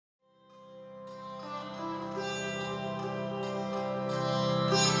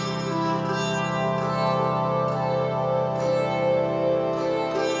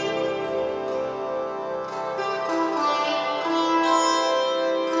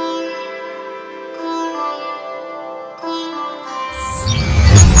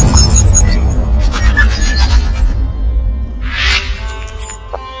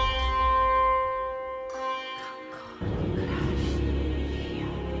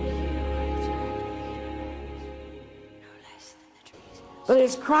But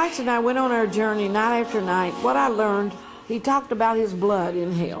as Christ and I went on our journey night after night, what I learned, he talked about his blood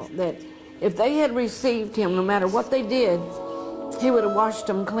in hell, that if they had received him, no matter what they did, he would have washed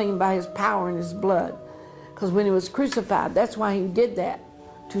them clean by his power and his blood. Because when he was crucified, that's why he did that,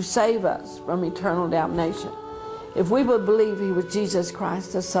 to save us from eternal damnation. If we would believe he was Jesus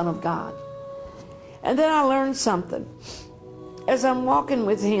Christ, the Son of God. And then I learned something. As I'm walking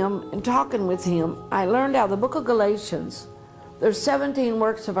with him and talking with him, I learned out of the book of Galatians, there's 17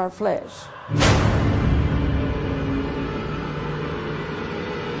 works of our flesh.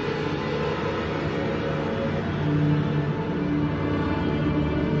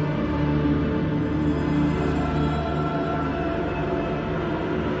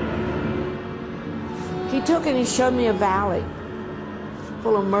 He took and he showed me a valley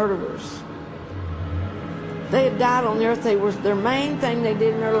full of murderers. They had died on the earth. Their main thing they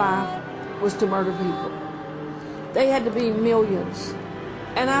did in their life was to murder people. They had to be millions.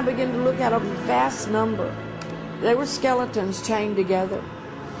 And I began to look at a vast number. They were skeletons chained together.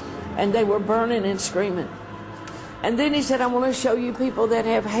 And they were burning and screaming. And then he said, I want to show you people that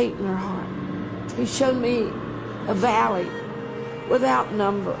have hate in their heart. He showed me a valley without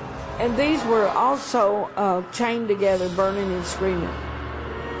number. And these were also chained together, burning and screaming.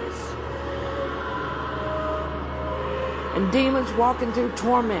 And demons walking through,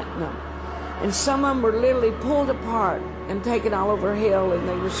 tormenting them. And some of them were literally pulled apart and taken all over hell, and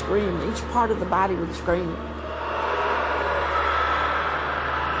they were screaming. Each part of the body would scream.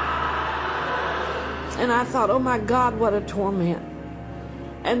 And I thought, oh my God, what a torment.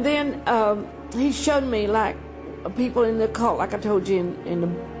 And then he showed me like people in the cult, like I told you, in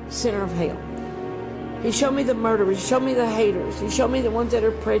the center of hell. He showed me the murderers, he showed me the haters, he showed me the ones that are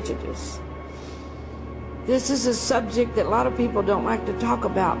prejudiced. This is a subject that a lot of people don't like to talk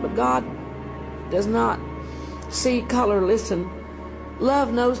about, but God does not see color. Listen,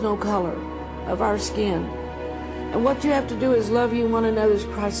 love knows no color of our skin. And what you have to do is love you one another as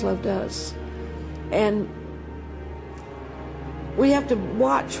Christ loved us. And we have to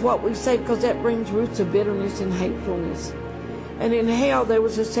watch what we say, because that brings roots of bitterness and hatefulness. And in hell, there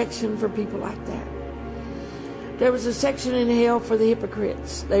was a section for people like that. There was a section in hell for the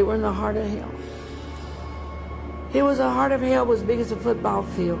hypocrites. They were in the heart of hell. It was a heart of hell was big as a football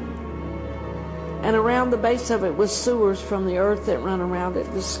field. And around the base of it was sewers from the earth that run around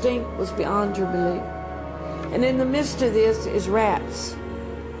it. The stink was beyond your belief. And in the midst of this is rats.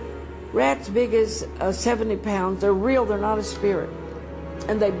 Rats big as 70 pounds. They're real, they're not a spirit.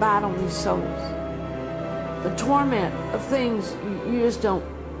 And they bite on these souls. The torment of things you just don't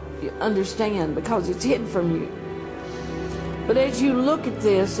understand because it's hidden from you. But as you look at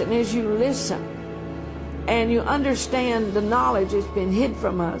this and as you listen and you understand the knowledge that's been hid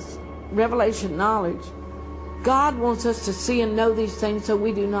from us, revelation knowledge, God wants us to see and know these things so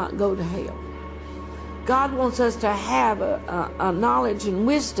we do not go to hell. God wants us to have a knowledge and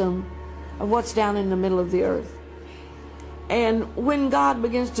wisdom of what's down in the middle of the earth. And when God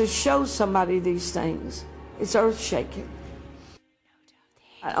begins to show somebody these things, it's earth-shaking.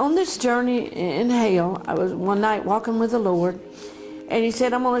 On this journey in hell, I was one night walking with the Lord, and he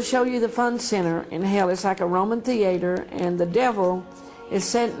said, I'm going to show you the fun center in hell. It's like a Roman theater, and the devil is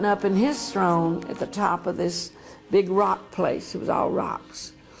sitting up in his throne at the top of this big rock place. It was all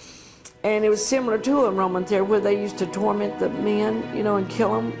rocks. And it was similar to a Roman theater where they used to torment the men, you know, and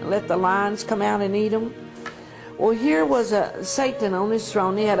kill them, let the lions come out and eat them. Well, here was a Satan on his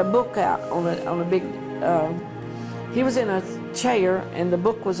throne. He had a book out on a big, he was in a chair, and the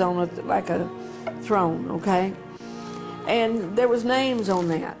book was on like a throne, okay? And there was names on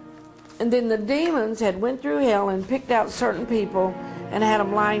that. And then the demons had went through hell and picked out certain people and had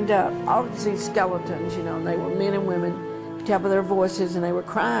them lined up. All these skeletons, you know, and they were men and women, top of their voices, and they were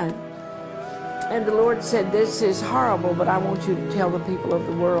crying. And the Lord said, this is horrible, but I want you to tell the people of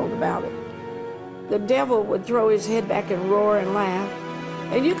the world about it. The devil would throw his head back and roar and laugh.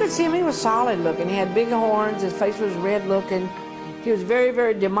 And you could see him, he was solid looking. He had big horns, his face was red looking. He was very,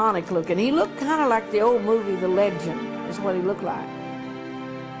 very demonic looking. He looked kind of like the old movie, The Legend. That's what he looked like.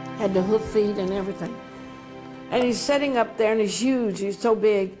 Had the hoof feet and everything. And he's sitting up there, and he's huge, he's so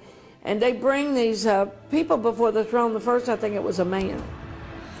big. And they bring these people before the throne. The first, I think it was a man.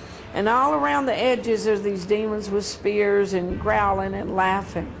 And all around the edges, there's these demons with spears and growling and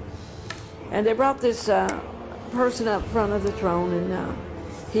laughing. And they brought this person up front of the throne, and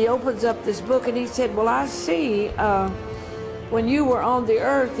he opens up this book, and he said, well, I see when you were on the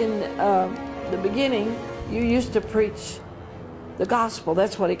earth in the beginning, you used to preach the gospel.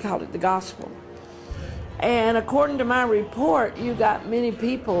 That's what he called it, the gospel. And according to my report, you got many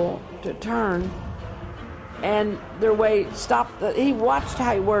people to turn and their way stopped. He watched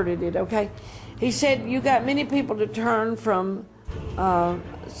how he worded it, okay? He said, you got many people to turn from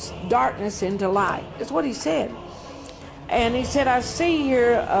darkness into light. That's what he said. And he said, I see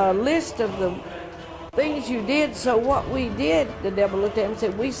here a list of the things you did. So what we did, the devil looked at him and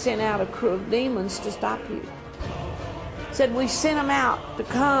said, we sent out a crew of demons to stop you. Said we sent them out to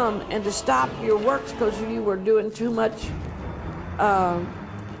come and to stop your works because you were doing too much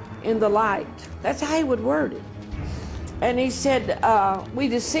in the light. That's how he would word it. And he said, we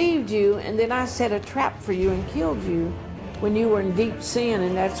deceived you, and then I set a trap for you and killed you when you were in deep sin,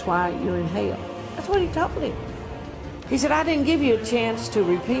 and that's why you're in hell. That's what he told him. He said, I didn't give you a chance to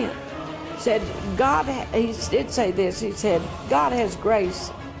repent. Said God, he did say this, he said, God has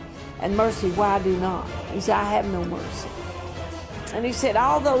grace and mercy, why do not? He said, I have no mercy. And he said,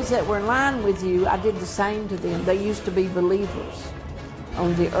 all those that were in line with you, I did the same to them. They used to be believers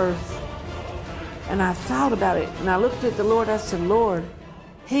on the earth. And I thought about it, and I looked at the Lord, I said, Lord,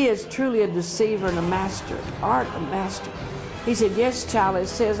 he is truly a deceiver and a master, art a master. He said, yes, child, it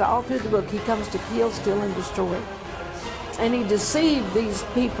says all through the book, he comes to kill, steal, and destroy. And he deceived these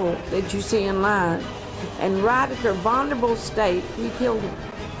people that you see in line. And right at their vulnerable state, he killed them.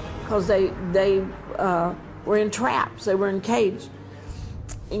 Because they were in traps. They were in cages.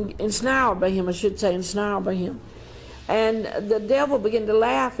 Ensnared by him, I should say, ensnared by him. And the devil began to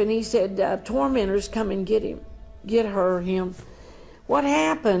laugh, and he said, tormentors, come and get him. Get her, him. What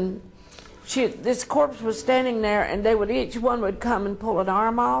happened, this corpse was standing there, and they would, each one would come and pull an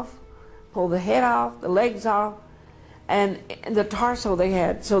arm off, pull the head off, the legs off, and the torso they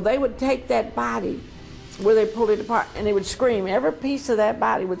had. So they would take that body where they pulled it apart, and they would scream. Every piece of that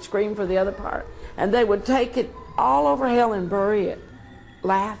body would scream for the other part. And they would take it all over hell and bury it,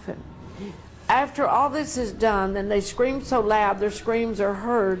 laughing. After all this is done, then they scream so loud, their screams are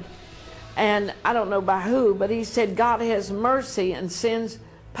heard. And I don't know by who, but he said God has mercy and sends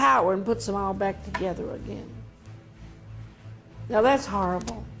power and puts them all back together again. Now that's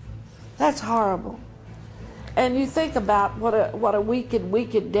horrible. That's horrible. And you think about what a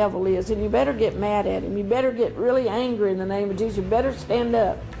wicked devil is, and you better get mad at him. You better get really angry in the name of Jesus. You better stand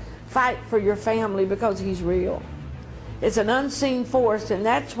up, fight for your family, because he's real. It's an unseen force, and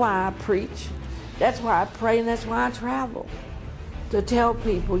that's why I preach. That's why I pray, and that's why I travel. To tell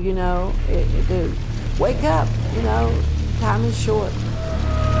people, you know, to wake up, you know, time is short.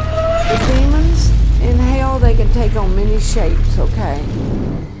 The demons in hell, they can take on many shapes, okay?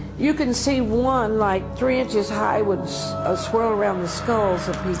 You can see one like 3 inches high would swirl around the skulls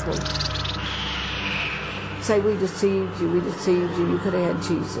of people. Say, we deceived you, you could have had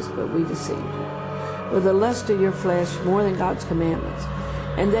Jesus, but we deceived you. With the lust of your flesh more than God's commandments.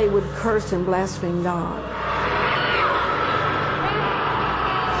 And they would curse and blaspheme God.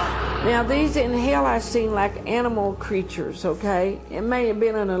 Now these in hell I seen like animal creatures, okay? It may have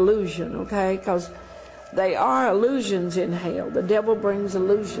been an illusion, okay? Because they are illusions in hell. The devil brings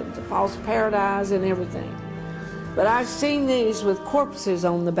illusions, a false paradise and everything. But I've seen these with corpses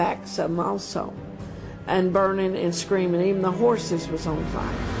on the backs of them also. And burning and screaming. Even the horses was on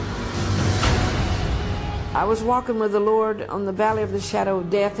fire. I was walking with the Lord on the valley of the shadow of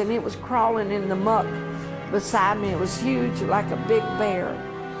death, and it was crawling in the muck beside me. It was huge, like a big bear.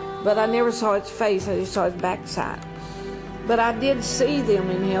 But I never saw its face, I just saw its backside. But I did see them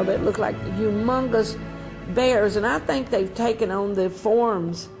in hell that looked like humongous bears, and I think they've taken on the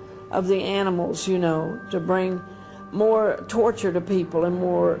forms of the animals, you know, to bring more torture to people and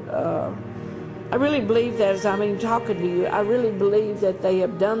more, I really believe that as I'm even talking to you, I really believe that they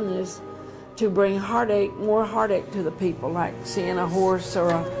have done this to bring heartache, more heartache to the people, like seeing a horse or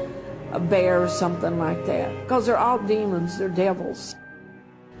a bear or something like that. Because they're all demons, they're devils.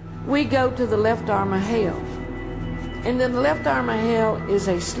 We go to the left arm of hell. And then the left arm of hell is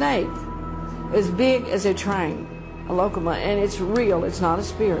a snake as big as a train, a locomotive, and it's real, it's not a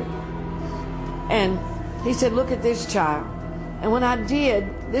spirit. And he said, look at this, child. And when I did,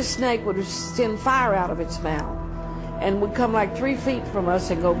 this snake would send fire out of its mouth and would come like 3 feet from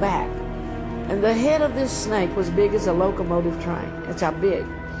us and go back. And the head of this snake was big as a locomotive train. That's how big.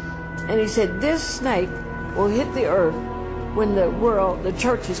 And he said, this snake will hit the earth when the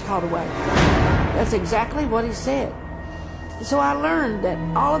church is caught away. That's exactly what he said. So I learned that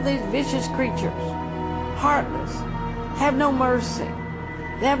all of these vicious creatures, heartless, have no mercy.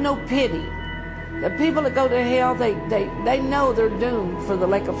 They have no pity. The people that go to hell, they know they're doomed for the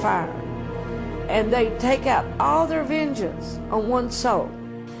lake of fire. And they take out all their vengeance on one soul.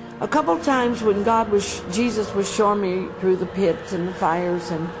 A couple times when Jesus was showing me through the pits and the fires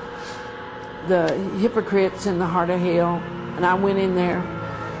and the hypocrites in the heart of hell, and I went in there,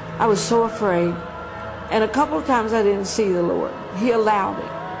 I was so afraid. And a couple of times I didn't see the Lord. He allowed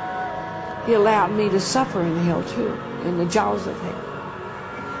it. He allowed me to suffer in hell too, in the jaws of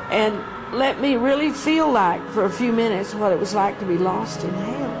hell. And let me really feel like, for a few minutes, what it was like to be lost in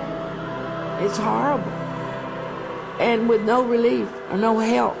hell. It's horrible. And with no relief or no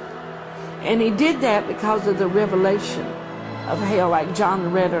help. And he did that because of the revelation of hell, like John the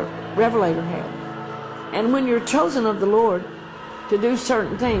Revelator had. And when you're chosen of the Lord to do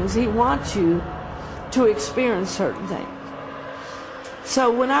certain things, he wants you to experience certain things.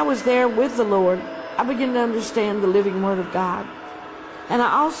 So when I was there with the Lord, I began to understand the living Word of God. And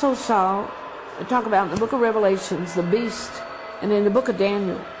I also saw, I talk about in the book of Revelations, the beast, and in the book of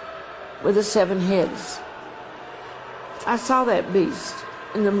Daniel, with the 7 heads. I saw that beast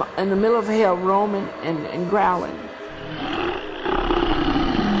in the middle of hell, roaming and growling.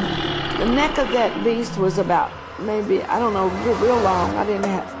 The neck of that beast was about, maybe, I don't know, real long.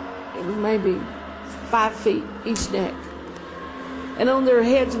 It was maybe 5 feet each neck. And on their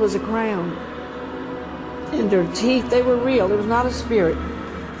heads was a crown. And their teeth, they were real. It was not a spirit.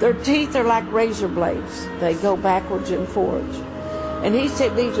 Their teeth are like razor blades. They go backwards and forwards. And he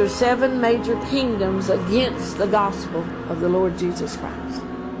said these are 7 major kingdoms against the gospel of the Lord Jesus Christ.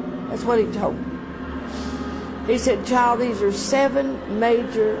 That's what he told me. He said, child, these are 7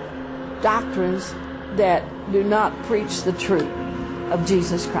 major doctrines that do not preach the truth of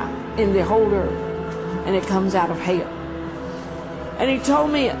Jesus Christ in the whole earth. And it comes out of hell. And he told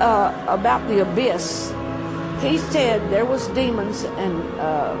me about the abyss. He said there was demons and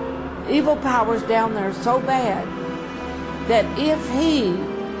evil powers down there so bad that if he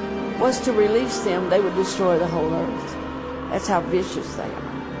was to release them, they would destroy the whole earth. That's how vicious they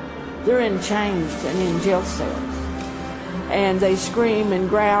are. They're in chains and in jail cells. And they scream and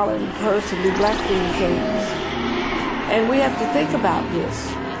growl and curse and do blaspheming things. And we have to think about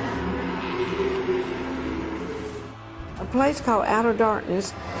this. A place called Outer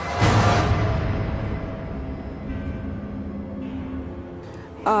Darkness.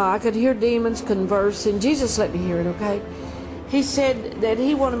 I could hear demons converse, and Jesus let me hear it, okay? He said that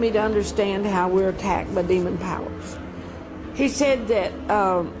he wanted me to understand how we're attacked by demon powers. He said that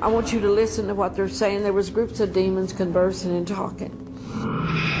I want you to listen to what they're saying. There was groups of demons conversing and talking.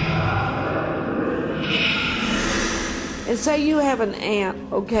 And say you have an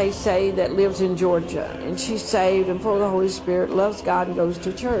aunt, okay, say, that lives in Georgia, and she's saved and full of the Holy Spirit, loves God, and goes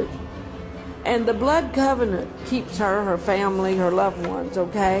to church. And the blood covenant keeps her, her family, her loved ones,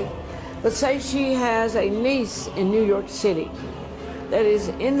 okay? But say she has a niece in New York City that is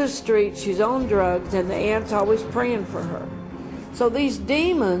in the street, she's on drugs, and the aunt's always praying for her. So these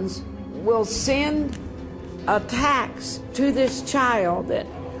demons will send attacks to this child that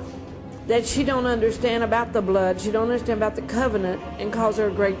she don't understand about the blood, she don't understand about the covenant, and cause her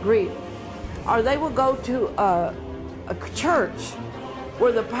great grief. Or they will go to a church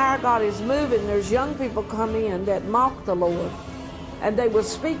where the power of God is moving. There's young people come in that mock the Lord, and they will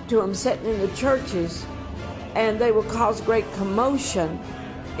speak to him sitting in the churches, and they will cause great commotion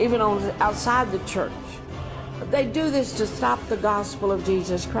even outside the church. But they do this to stop the gospel of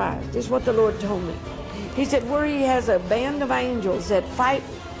Jesus Christ. This is what the Lord told me. He said where he has a band of angels that fight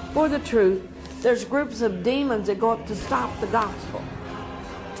for the truth, there's groups of demons that go up to stop the gospel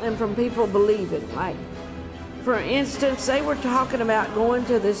and from people believing. Like, for instance, they were talking about going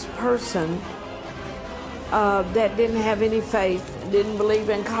to this person that didn't have any faith, didn't believe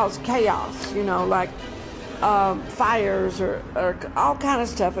in, caused chaos, you know, like fires or all kind of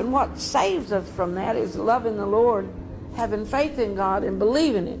stuff. And what saves us from that is loving the Lord, having faith in God, and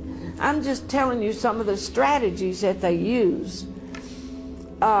believing it. I'm just telling you some of the strategies that they use.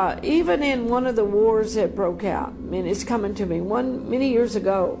 Even in one of the wars that broke out, I mean, it's coming to me, many years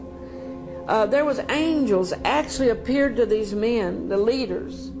ago, there was angels actually appeared to these men, the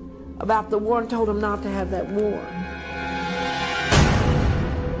leaders, about the war and told them not to have that war.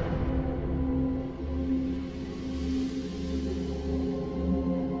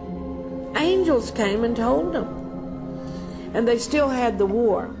 Angels came and told them, and they still had the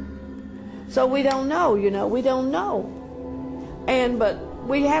war. So we don't know, you know, we don't know. But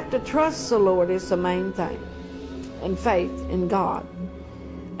we have to trust the Lord is the main thing, and faith in God,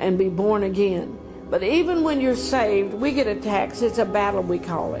 and be born again. But even when you're saved, we get attacks. It's a battle, we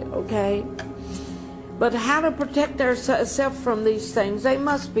call it, okay? But how to protect ourselves from these things? They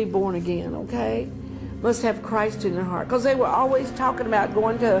must be born again, okay? Must have Christ in their heart. Because they were always talking about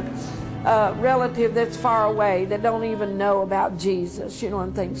going to a relative that's far away that don't even know about Jesus, you know,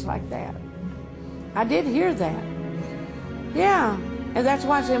 and things like that. I did hear that. Yeah. And that's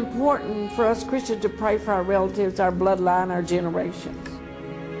why it's important for us Christians to pray for our relatives, our bloodline, our generations.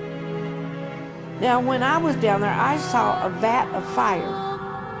 Now, when I was down there, I saw a vat of fire,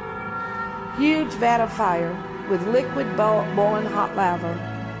 huge vat of fire with liquid boiling hot lava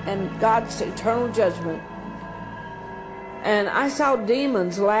and God's eternal judgment. And I saw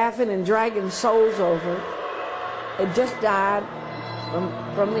demons laughing and dragging souls over. It just died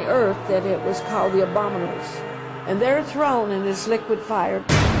from the earth, that it was called the Abominables. And they're thrown in this liquid fire.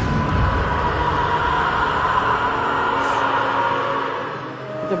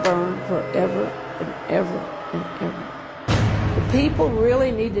 To burn forever and ever and ever. The people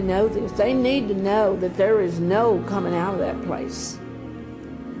really need to know this. They need to know that there is no coming out of that place.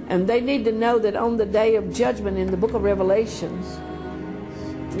 And they need to know that on the day of judgment in the book of Revelations,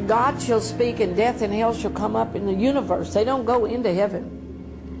 God shall speak and death and hell shall come up in the universe. They don't go into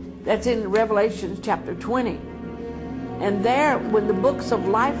heaven. That's in Revelation chapter 20. And there, when the books of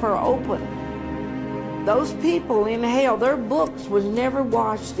life are open, those people in hell, their books was never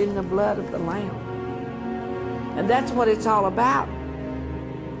washed in the blood of the Lamb. And that's what it's all about.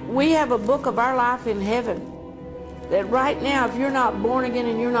 We have a book of our life in heaven that right now, if you're not born again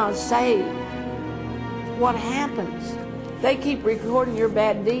and you're not saved, what happens? They keep recording your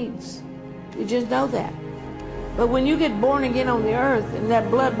bad deeds. You just know that. But when you get born again on the earth and that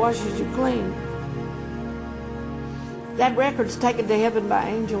blood washes you clean, that record's taken to heaven by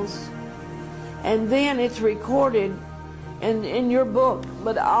angels. And then it's recorded in your book.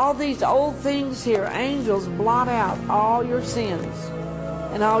 But all these old things here, angels blot out all your sins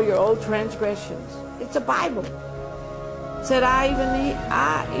and all your old transgressions. It's a Bible. It said,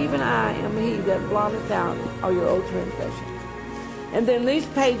 even I am he that blotteth out all your old transgressions. And then these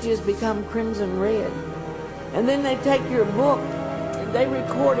pages become crimson red. And then they take your book and they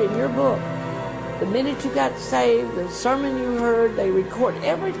record in your book the minute you got saved, the sermon you heard. They record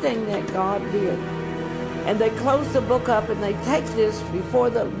everything that God did. And they close the book up and they take this before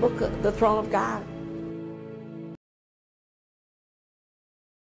the throne of God.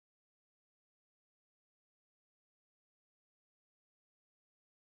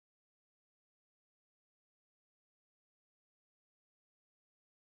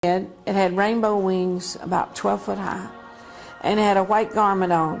 It had rainbow wings about 12 foot high, and it had a white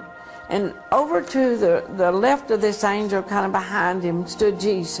garment on. And over to the left of this angel, kind of behind him, stood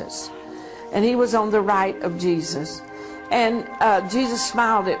Jesus. And he was on the right of Jesus. And Jesus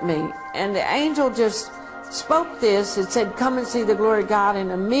smiled at me. And the angel just spoke this. It said, "Come and see the glory of God."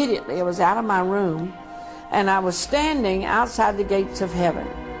 And immediately I was out of my room, and I was standing outside the gates of heaven.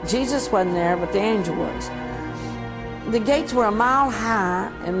 Jesus wasn't there, but the angel was. The gates were a mile high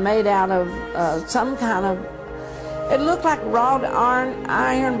and made out of some kind of, it looked like wrought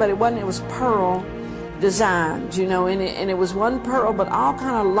iron, but it wasn't. It was pearl designed, you know, and it was one pearl, but all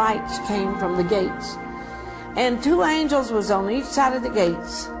kind of lights came from the gates. And two angels was on each side of the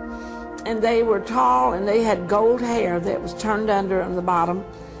gates, and they were tall, and they had gold hair that was turned under on the bottom,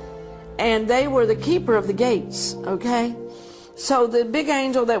 and they were the keeper of the gates, okay? So the big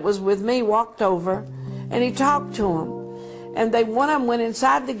angel that was with me walked over, and he talked to him. And one of them went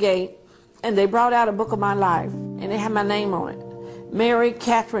inside the gate, and they brought out a book of my life, and it had my name on it. Mary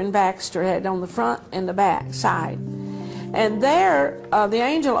Catherine Baxter had it on the front and the back side. And there, the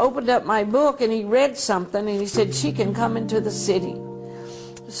angel opened up my book, and he read something, and he said, "She can come into the city."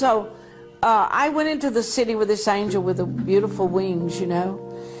 So I went into the city with this angel with the beautiful wings, you know.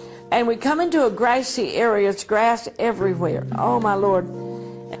 And we come into a grassy area. It's grass everywhere. Oh, my Lord.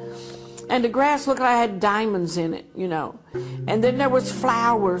 And the grass looked like it had diamonds in it, you know. And then there was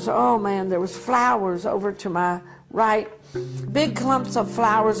flowers. Oh, man, there was flowers over to my right. Big clumps of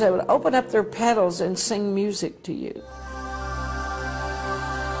flowers that would open up their petals and sing music to you.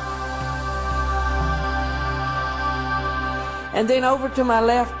 And then over to my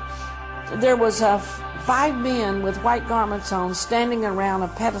left, there was 5 men with white garments on standing around a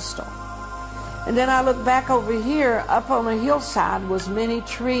pedestal. And then I looked back over here, up on the hillside was many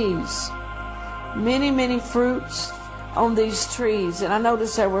trees. Many, many fruits on these trees. And I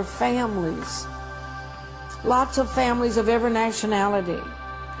noticed there were families. Lots of families of every nationality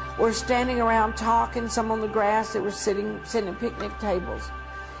were standing around talking, some on the grass. They were sitting at picnic tables.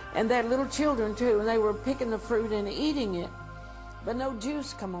 And they had little children too, and they were picking the fruit and eating it, but no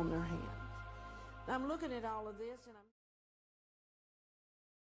juice come on their hand. Now I'm looking at all of this and I'm